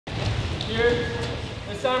Here.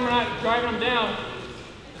 This time we're not driving them down.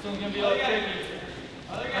 This one's going to be a little tricky.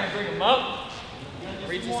 I'm going to bring them up.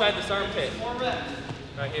 Reach inside this armpit.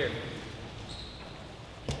 Right here.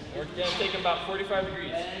 We're going to take them about 45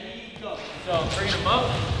 degrees. So bringing them up,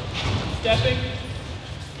 stepping,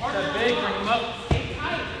 step big, bring them up,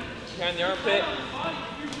 behind the armpit.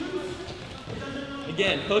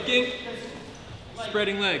 Again, hooking,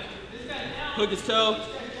 spreading leg. Hook his toe,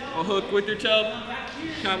 I'll hook with your toe,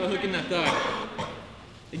 kind of hooking that thigh.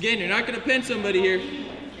 Again, you're not going to pin somebody here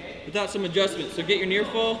without some adjustment. So get your near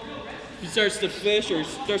fall. If he starts to fish or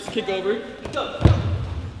starts to kick over,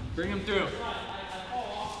 bring him through.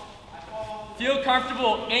 Feel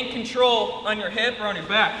comfortable in control on your hip or on your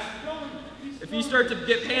back. If you start to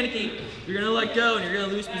get panicky, you're going to let go and you're going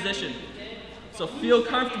to lose position. So feel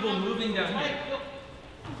comfortable moving down here.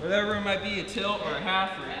 Whatever it might be, a tilt or a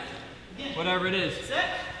half or whatever it is.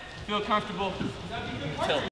 Feel comfortable in the tilt.